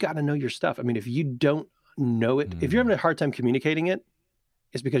you've got to know your stuff. I mean, if you don't know it, if you're having a hard time communicating it,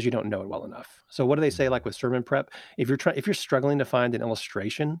 it's because you don't know it well enough. So what do they say, like with sermon prep? If you're struggling to find an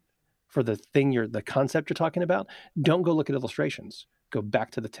illustration for the concept you're talking about, don't go look at illustrations. Go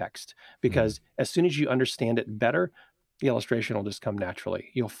back to the text, because as soon as you understand it better, the illustration will just come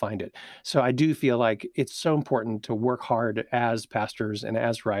naturally. You'll find it. So I do feel like it's so important to work hard as pastors and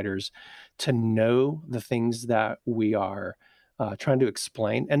as writers to know the things that we are trying to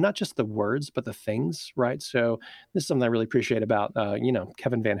explain, and not just the words, but the things, right? So this is something I really appreciate about,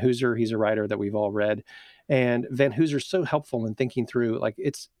 Kevin Van Hooser. He's a writer that we've all read. And Van Hooser's so helpful in thinking through, like,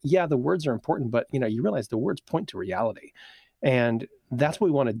 the words are important, but, you realize the words point to reality. And that's what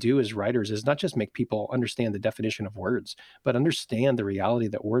we want to do as writers, is not just make people understand the definition of words, but understand the reality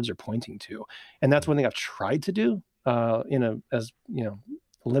that words are pointing to. And that's one thing I've tried to do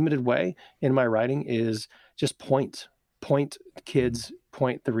limited way in my writing, is just point kids,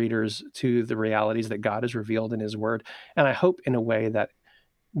 point the readers to the realities that God has revealed in his word. And I hope in a way that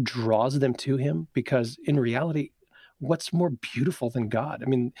draws them to him, because in reality, what's more beautiful than God? I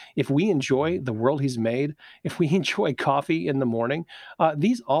mean, if we enjoy the world he's made, if we enjoy coffee in the morning,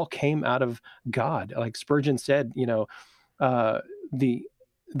 these all came out of God. Like Spurgeon said, the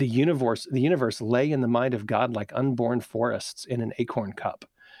universe lay in the mind of God like unborn forests in an acorn cup.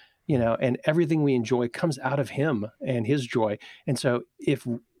 And everything we enjoy comes out of him and his joy. And so if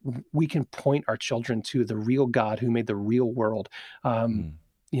we can point our children to the real God who made the real world, we're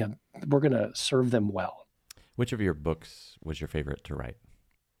going to serve them well. Which of your books was your favorite to write?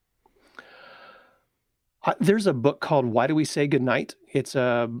 There's a book called Why Do We Say Goodnight? It's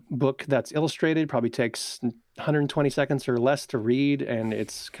a book that's illustrated, probably takes 120 seconds or less to read, and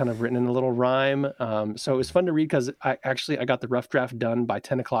it's kind of written in a little rhyme. So it was fun to read, because I got the rough draft done by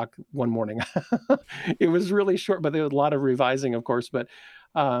 10 o'clock one morning. It was really short, but there was a lot of revising, of course. But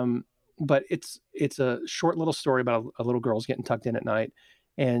it's a short little story about a little girl's getting tucked in at night.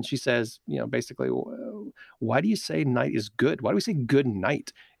 And she says, basically, why do you say night is good? Why do we say good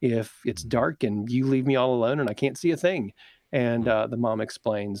night if it's dark and you leave me all alone and I can't see a thing? And the mom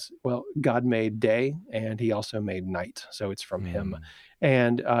explains, well, God made day and he also made night. So it's from him.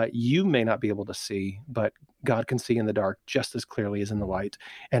 And you may not be able to see, but God can see in the dark just as clearly as in the light.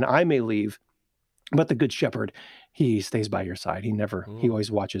 And I may leave, but the good shepherd, he stays by your side. He always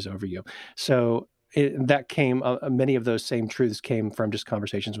watches over you. So many of those same truths came from just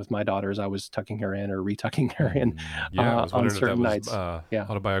conversations with my daughter as I was tucking her in or retucking her in I was on wondering certain if that was nights.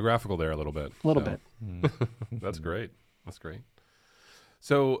 autobiographical there a little bit. A little bit. That's great. That's great.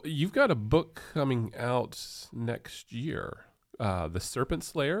 So you've got a book coming out next year, The Serpent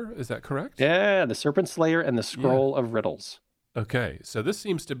Slayer. Is that correct? Yeah, The Serpent Slayer and the Scroll of Riddles. Okay. So this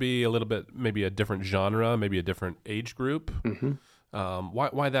seems to be a little bit, maybe a different genre, maybe a different age group.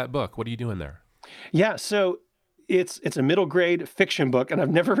 Why that book? What are you doing there? Yeah, so it's a middle grade fiction book, and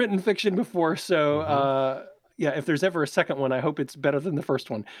I've never written fiction before. So if there's ever a second one, I hope it's better than the first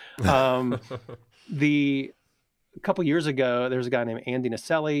one. a couple years ago, there's a guy named Andy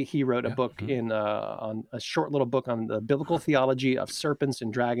Naselli. He wrote a book Mm-hmm. on a short little book on the biblical theology of serpents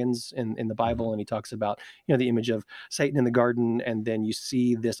and dragons in the Bible, and he talks about the image of Satan in the garden, and then you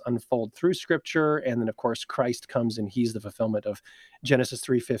see this unfold through Scripture, and then of course Christ comes and he's the fulfillment of Genesis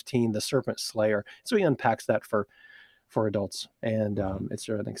 3:15, the serpent slayer. So he unpacks that for adults, and it's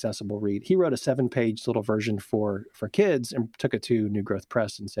an accessible read. He wrote a 7-page little version for kids and took it to New Growth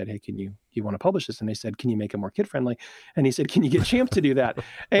Press and said, "Hey, you want to publish this?" And they said, "Can you make it more kid friendly?" And he said, "Can you get Champ to do that?"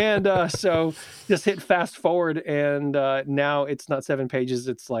 And so just hit fast forward, and now it's not 7 pages;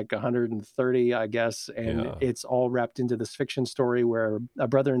 it's like 130, I guess, and Yeah. it's all wrapped into this fiction story where a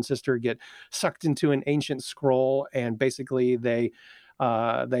brother and sister get sucked into an ancient scroll, and basically they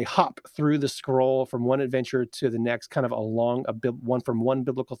hop through the scroll from one adventure to the next, kind of along from one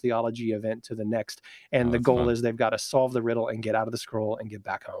biblical theology event to the next. And Oh, the that's goal fun. is they've got to solve the riddle and get out of the scroll and get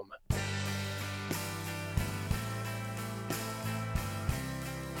back home.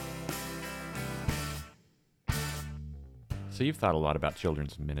 So you've thought a lot about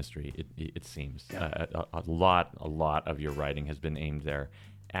children's ministry. It seems Yeah. a lot of your writing has been aimed there.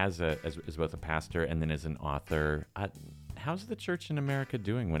 As both a pastor and then as an author, how's the church in America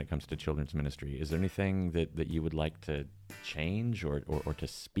doing when it comes to children's ministry? Is there anything that you would like to change or to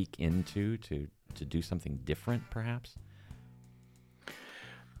speak into to do something different, perhaps?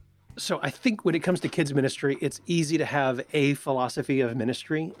 So I think when it comes to kids ministry, it's easy to have a philosophy of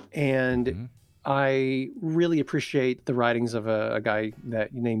ministry, and Mhm. I really appreciate the writings of a guy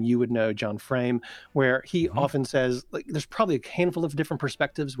that you would know, John Frame, where he Mhm. often says, like, there's probably a handful of different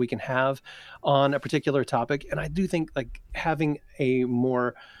perspectives we can have on a particular topic. And I do think like having a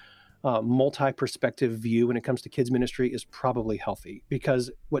more multi-perspective view when it comes to kids ministry is probably healthy,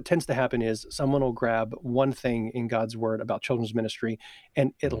 because what tends to happen is someone will grab one thing in God's word about children's ministry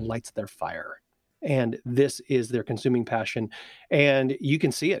and it Mhm. lights their fire. And this is their consuming passion. And you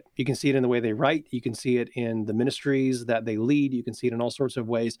can see it. You can see it in the way they write. You can see it in the ministries that they lead. You can see it in all sorts of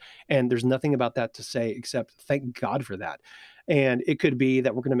ways. And there's nothing about that to say except thank God for that. And it could be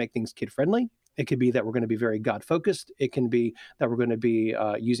that we're going to make things kid friendly. It could be that we're going to be very God focused. It can be that we're going to be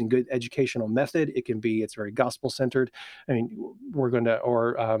using good educational method. It can be it's very gospel centered. I mean, we're going to,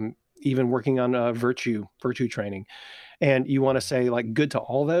 or even working on virtue training. And you want to say like good to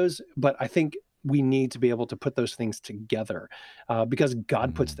all those, but I think we need to be able to put those things together because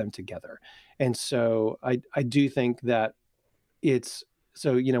God puts Mhm. them together. And so I do think that it's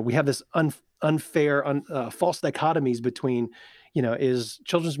so we have this unfair false dichotomies between is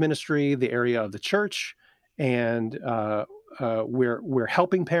children's ministry the area of the church and we're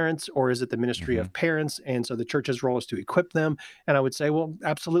helping parents, or is it the ministry Mhm. of parents, and so the church's role is to equip them? And I would say, well,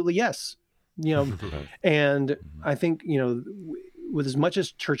 absolutely yes. you know Both. and Mhm. I think with as much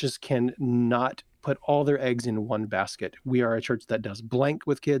as churches can not put all their eggs in one basket, we are a church that does blank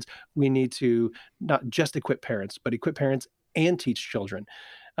with kids. We need to not just equip parents, but equip parents and teach children.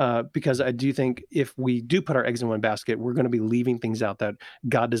 Because I do think if we do put our eggs in one basket, we're going to be leaving things out that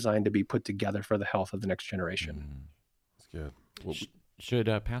God designed to be put together for the health of the next generation. Mhm. That's good. Well, Should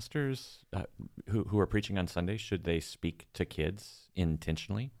pastors who are preaching on Sunday, should they speak to kids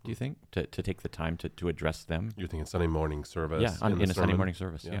intentionally, do you think, to take the time to address them? you're thinking Sunday morning service? Yeah, in the a Sunday sermon? morning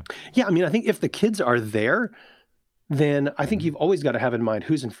service. Yeah. Yeah. Yeah, I mean, I think if the kids are there, then I think Mhm. you've always got to have in mind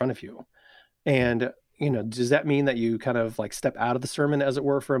who's in front of you. And, does that mean that you kind of like step out of the sermon, as it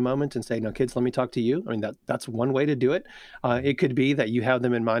were, for a moment and say, no, kids, let me talk to you? I mean, that's one way to do it. It could be that you have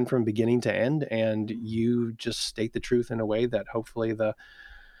them in mind from beginning to end and you just state the truth in a way that hopefully the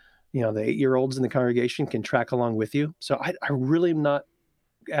 8-year-olds in the congregation can track along with you. So I really am not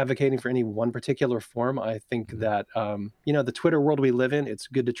advocating for any one particular form. I think Mhm. that, the Twitter world we live in, it's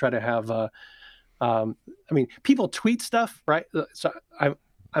good to try to have, I mean, people tweet stuff, right? So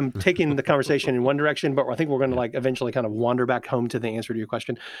I'm taking the conversation in one direction, but I think we're going to Yeah. like eventually kind of wander back home to the answer to your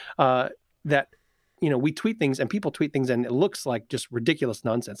question. That we tweet things and people tweet things and it looks like just ridiculous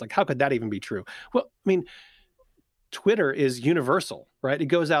nonsense. Like, how could that even be true? Well, I mean, Twitter is universal, right? It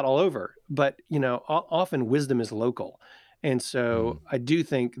goes out all over, but often wisdom is local. And so I do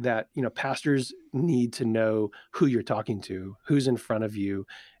think that, pastors need to know who you're talking to, who's in front of you.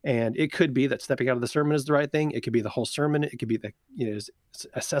 And it could be that stepping out of the sermon is the right thing. It could be the whole sermon. It could be that, it's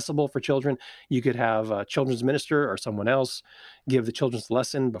accessible for children. You could have a children's minister or someone else give the children's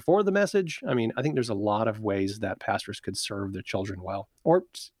lesson before the message. I mean, I think there's a lot of ways that pastors could serve their children well, or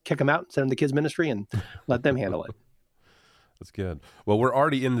just kick them out, send them to kids ministry and let them handle it. That's good. Well, we're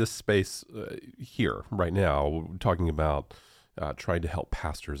already in this space here right now, we're talking about trying to help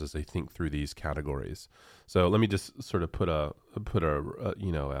pastors as they think through these categories. So let me just sort of put a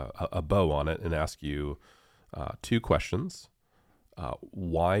bow on it and ask you, Two questions.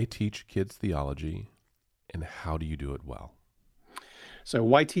 Why teach kids theology, and how do you do it well? So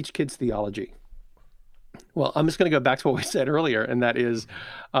why teach kids theology? Well, I'm just going to go back to what we said earlier, and that is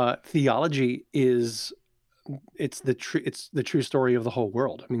theology is it's the true story of the whole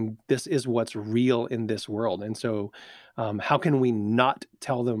world. I mean, this is what's real in this world, and so how can we not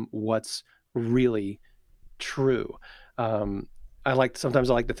tell them what's really true? Sometimes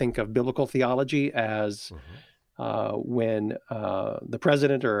I like to think of biblical theology as when the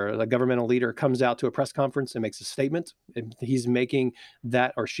president or the governmental leader comes out to a press conference and makes a statement, and he's making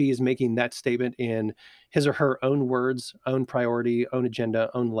that, or she is making that statement in his or her own words, own priority, own agenda,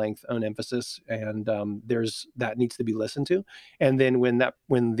 own length, own emphasis, and that needs to be listened to. And then when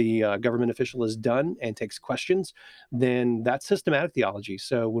the government official is done and takes questions, then that's systematic theology.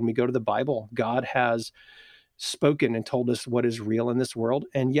 So when we go to the Bible, God has spoken and told us what is real in this world,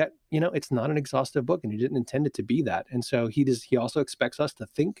 and yet it's not an exhaustive book, and he didn't intend it to be that. And so he also expects us to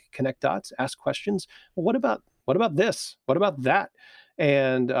think, connect dots, ask questions. Well, what about this, what about that?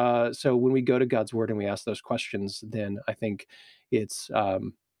 And so when we go to God's word and we ask those questions, then I think it's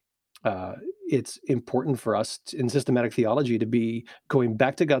important for us in systematic theology to be going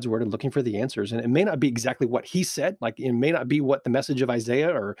back to God's word and looking for the answers. And it may not be exactly what he said, like it may not be what the message of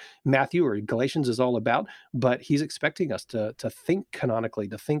Isaiah or Matthew or Galatians is all about, but he's expecting us to think canonically,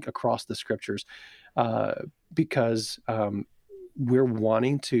 to think across the scriptures, because we're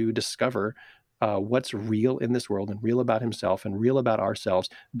wanting to discover what's real in this world and real about himself and real about ourselves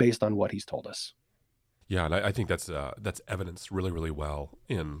based on what he's told us. Yeah, and I think that's evidenced really, really well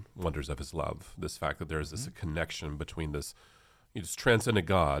in Wonders of His Love. This fact that there's this connection between this transcendent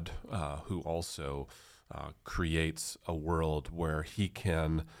God who also creates a world where he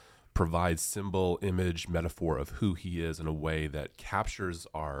can provide symbol, image, metaphor of who he is in a way that captures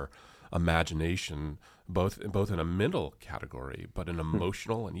our imagination, both in a mental category, but an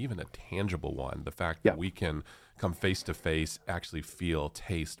emotional and even a tangible one. The fact that we can come face to face, actually feel,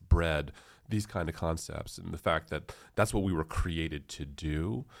 taste, bread, these kind of concepts, and the fact that that's what we were created to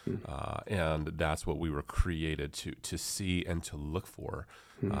do, and that's what we were created to see and to look for.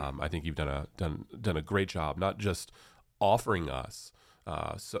 I think you've done a great job, not just offering us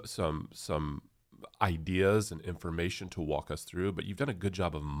some ideas and information to walk us through, but you've done a good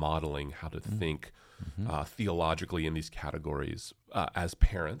job of modeling how to think theologically in these categories as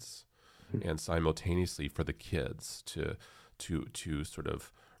parents, and simultaneously for the kids to sort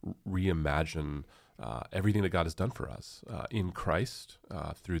of reimagine everything that God has done for us in Christ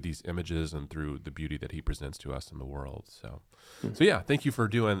through these images and through the beauty that he presents to us in the world. So yeah, thank you for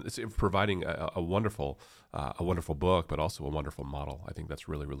providing a wonderful book, but also a wonderful model. I think that's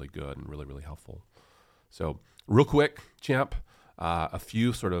really, really good and really, really helpful. So real quick, Champ, a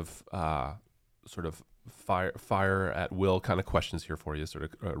few sort of fire at will kind of questions here for you, sort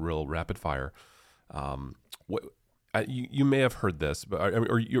of real rapid fire. You may have heard this,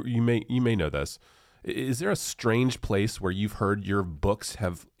 or you may know this. Is there a strange place where you've heard your books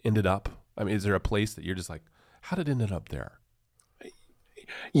have ended up? I mean, is there a place that you're just like, how did it end up there?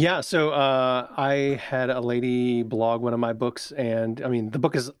 Yeah, so I had a lady blog one of my books, and I mean, the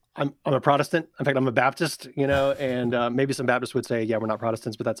book is, I'm a Protestant. In fact, I'm a Baptist, and maybe some Baptists would say, yeah, we're not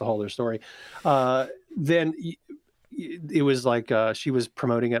Protestants, but that's a whole other story. Then it was like she was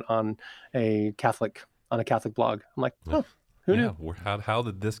promoting it on a Catholic blog. I'm like, oh, who knew? How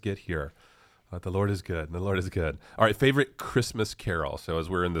did this get here? The Lord is good. The Lord is good. All right, favorite Christmas carol. So as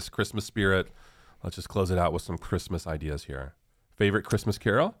we're in this Christmas spirit, let's just close it out with some Christmas ideas here. Favorite Christmas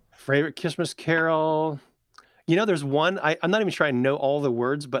carol? Favorite Christmas carol. There's one, I'm not even sure I know all the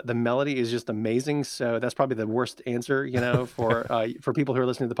words, but the melody is just amazing. So that's probably the worst answer, for people who are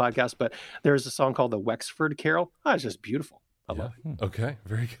listening to the podcast. But there's a song called the Wexford Carol. Oh, it's just beautiful. I love it. Okay,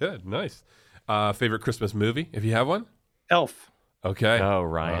 very good. Nice. Favorite Christmas movie, if you have one? Elf. Okay. Oh,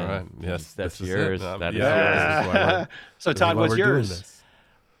 Ryan. All right. Yes, that's yours. That is yours. So Todd, what's yours?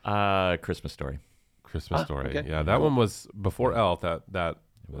 Christmas Story. Christmas Story. Okay. Yeah, that one was before Elf. That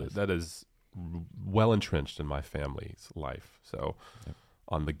is well entrenched in my family's life. So,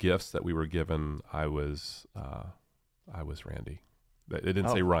 on the gifts that we were given, I was Randy. It didn't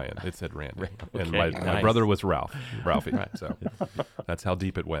say Ryan; it said Randy. Okay, and my brother was Ralphie. Right. So that's how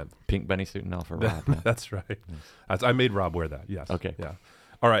deep it went. Pink bunny suit and all for Rob. Yeah. That's right. I made Rob wear that. Yes. Okay. Yeah.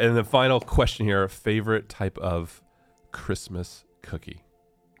 All right, and the final question here: favorite type of Christmas cookie?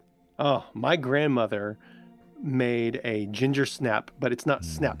 Oh, my grandmother made a ginger snap, but it's not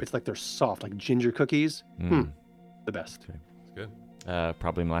snap. It's like they're soft, like ginger cookies. The best. It's good.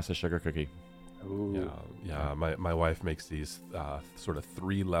 Probably molasses sugar cookie. Ooh. Yeah. My wife makes these sort of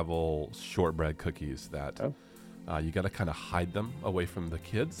 3-level shortbread cookies that you got to kind of hide them away from the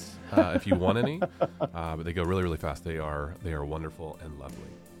kids if you want any, but they go really, really fast. They are wonderful and lovely.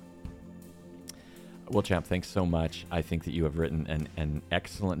 Well, Champ, thanks so much. I think that you have written an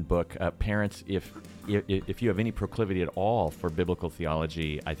excellent book. Parents, if you have any proclivity at all for biblical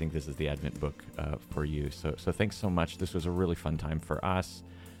theology, I think this is the Advent book for you. So thanks so much. This was a really fun time for us.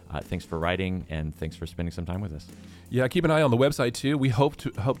 Thanks for writing, and thanks for spending some time with us. Yeah, keep an eye on the website too. We hope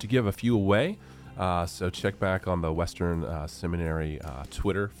to give a few away. So check back on the Western Seminary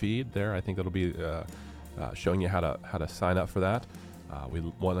Twitter feed there. I think that'll be showing you how to sign up for that. We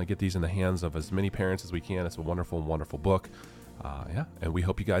want to get these in the hands of as many parents as we can. It's a wonderful, wonderful book. And we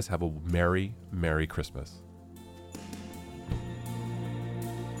hope you guys have a Merry, Merry Christmas.